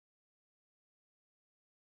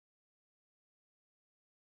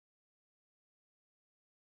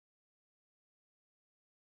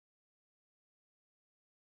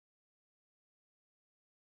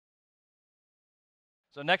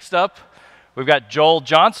So next up, we've got Joel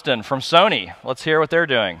Johnston from Sony. Let's hear what they're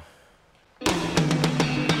doing.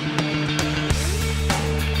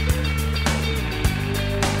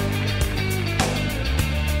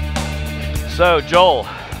 So Joel,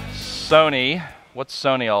 Sony, what's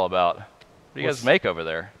Sony all about? What do you guys make over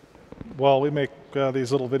there? Well, we make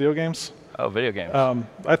these little video games. Oh, video games.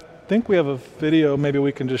 I think we have a video maybe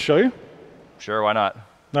we can just show you. Sure, why not?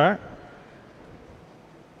 All right.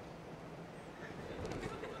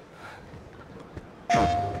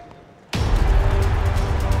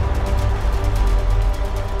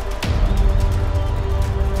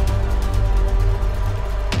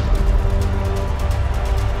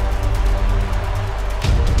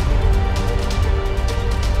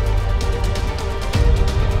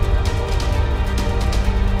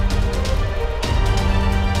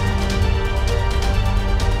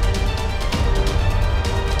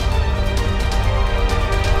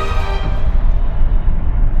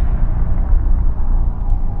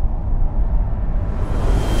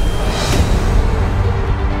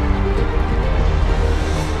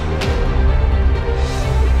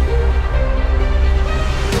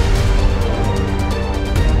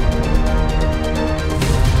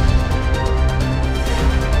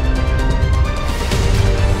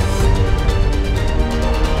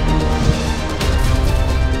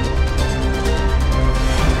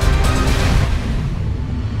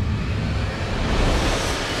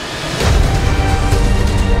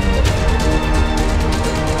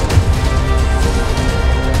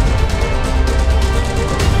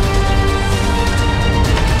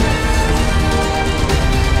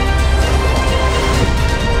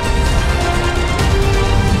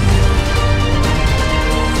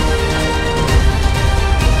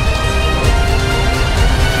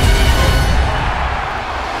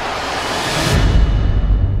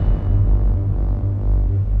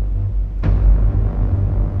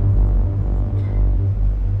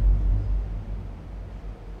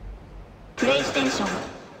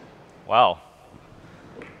 Wow.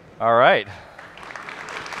 All right.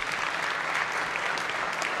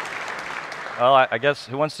 Well, I guess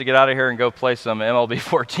who wants to get out of here and go play some MLB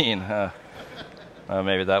 14?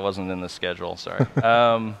 Maybe that wasn't in the schedule. Sorry.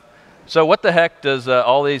 So what the heck does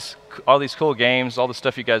all these cool games, all the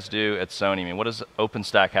stuff you guys do at Sony, I mean, what does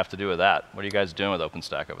OpenStack have to do with that? What are you guys doing with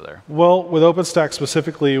OpenStack over there? Well, with OpenStack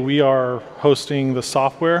specifically, we are hosting the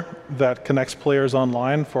software that connects players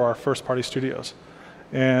online for our first-party studios.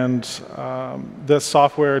 And this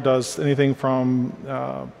software does anything from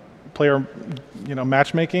player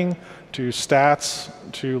matchmaking to stats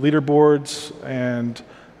to leaderboards and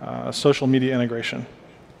social media integration.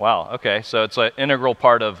 Wow, okay, so it's an integral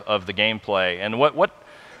part of the gameplay. And what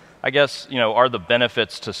I guess, are the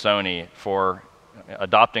benefits to Sony for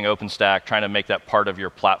adopting OpenStack, trying to make that part of your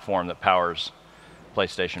platform that powers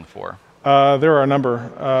PlayStation 4? There are a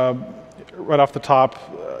number. Right off the top,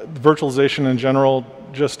 virtualization in general,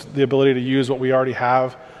 just the ability to use what we already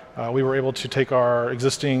have. We were able to take our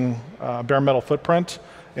existing bare metal footprint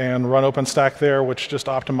and run OpenStack there, which just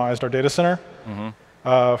optimized our data center.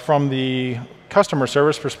 Mm-hmm. From the customer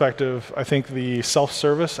service perspective, I think the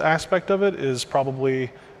self-service aspect of it is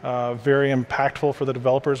probably very impactful for the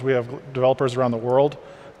developers. We have developers around the world,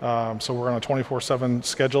 so we're on a 24/7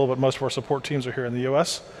 schedule, but most of our support teams are here in the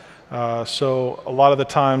US. So a lot of the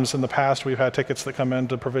times in the past, we've had tickets that come in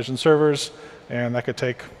to provision servers, and that could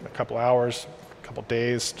take a couple hours, a couple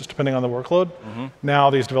days, just depending on the workload. Mm-hmm. Now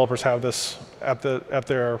these developers have this at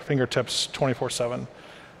their fingertips 24/7.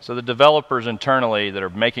 So the developers internally that are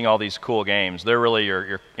making all these cool games, they're really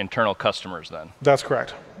your internal customers then? That's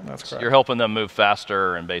correct. That's correct. So you're helping them move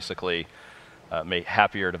faster and basically make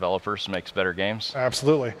happier developers, makes better games?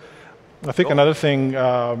 Absolutely. I think another thing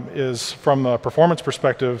is from a performance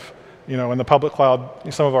perspective, in the public cloud,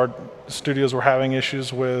 some of our studios were having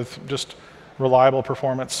issues with just reliable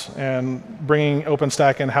performance. And bringing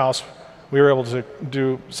OpenStack in-house, we were able to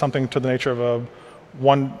do something to the nature of a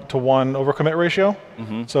 1-to-1 overcommit ratio.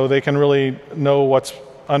 Mm-hmm. So they can really know what's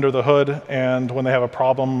under the hood, and when they have a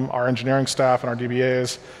problem, our engineering staff and our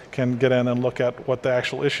DBAs can get in and look at what the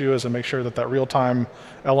actual issue is and make sure that real-time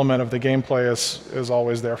element of the gameplay is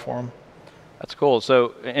always there for them. That's cool.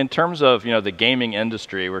 So in terms of the gaming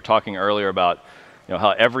industry, we were talking earlier about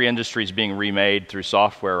how every industry is being remade through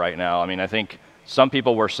software right now. I mean, I think some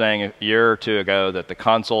people were saying a year or two ago that the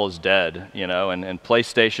console is dead, and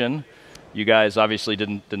PlayStation, you guys obviously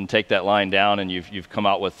didn't take that line down, and you've come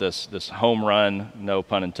out with this home run, no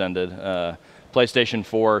pun intended. PlayStation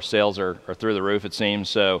 4 sales are through the roof, it seems.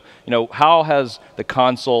 So, how has the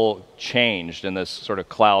console changed in this sort of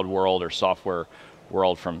cloud world or software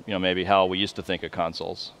world from maybe how we used to think of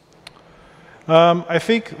consoles? I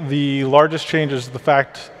think the largest change is the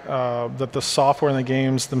fact that the software and the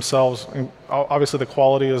games themselves, obviously the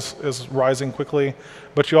quality is rising quickly,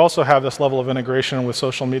 but you also have this level of integration with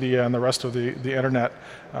social media and the rest of the internet.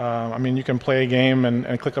 I mean, you can play a game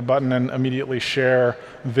and click a button and immediately share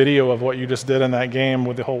video of what you just did in that game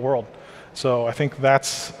with the whole world. So I think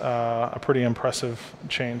that's a pretty impressive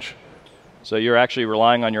change. So you're actually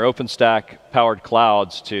relying on your OpenStack powered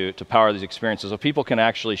clouds to power these experiences, so people can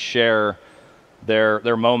actually share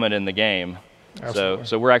their moment in the game. Absolutely.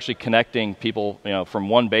 So we're actually connecting people, from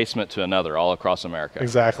one basement to another all across America.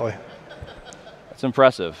 Exactly. That's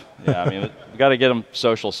impressive. Yeah, I mean, we got to get them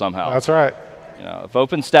social somehow. That's right. If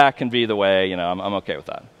OpenStack can be the way, I'm okay with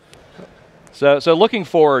that. So looking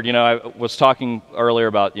forward, I was talking earlier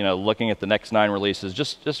about looking at the next 9 releases.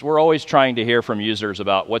 Just we're always trying to hear from users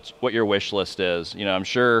about what your wish list is. I'm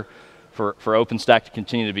sure for OpenStack to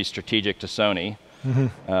continue to be strategic to Sony.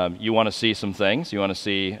 Mm-hmm. You want to see some things. You want to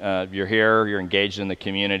see you're here, you're engaged in the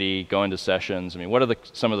community, going to sessions. I mean, what are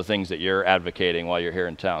some of the things that you're advocating while you're here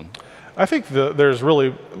in town? I think there's really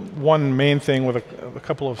one main thing with a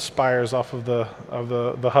couple of spires off of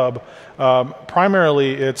the hub.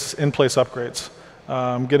 Primarily, it's in-place upgrades.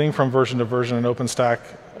 Getting from version to version in OpenStack,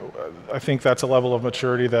 I think that's a level of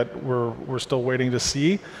maturity that we're still waiting to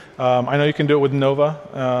see. I know you can do it with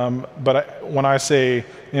Nova, but when I say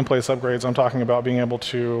in-place upgrades, I'm talking about being able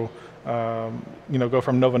to go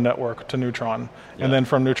from Nova Network to Neutron, and then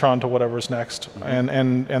from Neutron to whatever's next,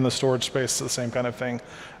 and the storage space is the same kind of thing.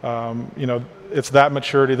 It's that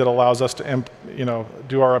maturity that allows us to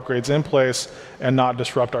do our upgrades in place and not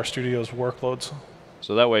disrupt our studio's workloads.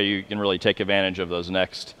 So that way you can really take advantage of those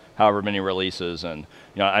next however many releases. And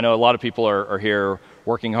I know a lot of people are here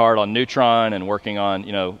working hard on Neutron and working on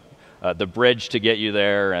the bridge to get you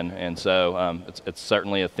there, and so it's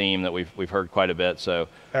certainly a theme that we've heard quite a bit. So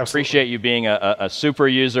Absolutely. Appreciate you being a super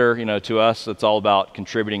user. To us, it's all about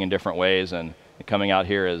contributing in different ways, and coming out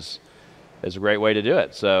here is a great way to do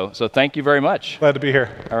it. So thank you very much. Glad to be here.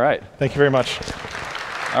 All right. Thank you very much.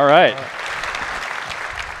 All right.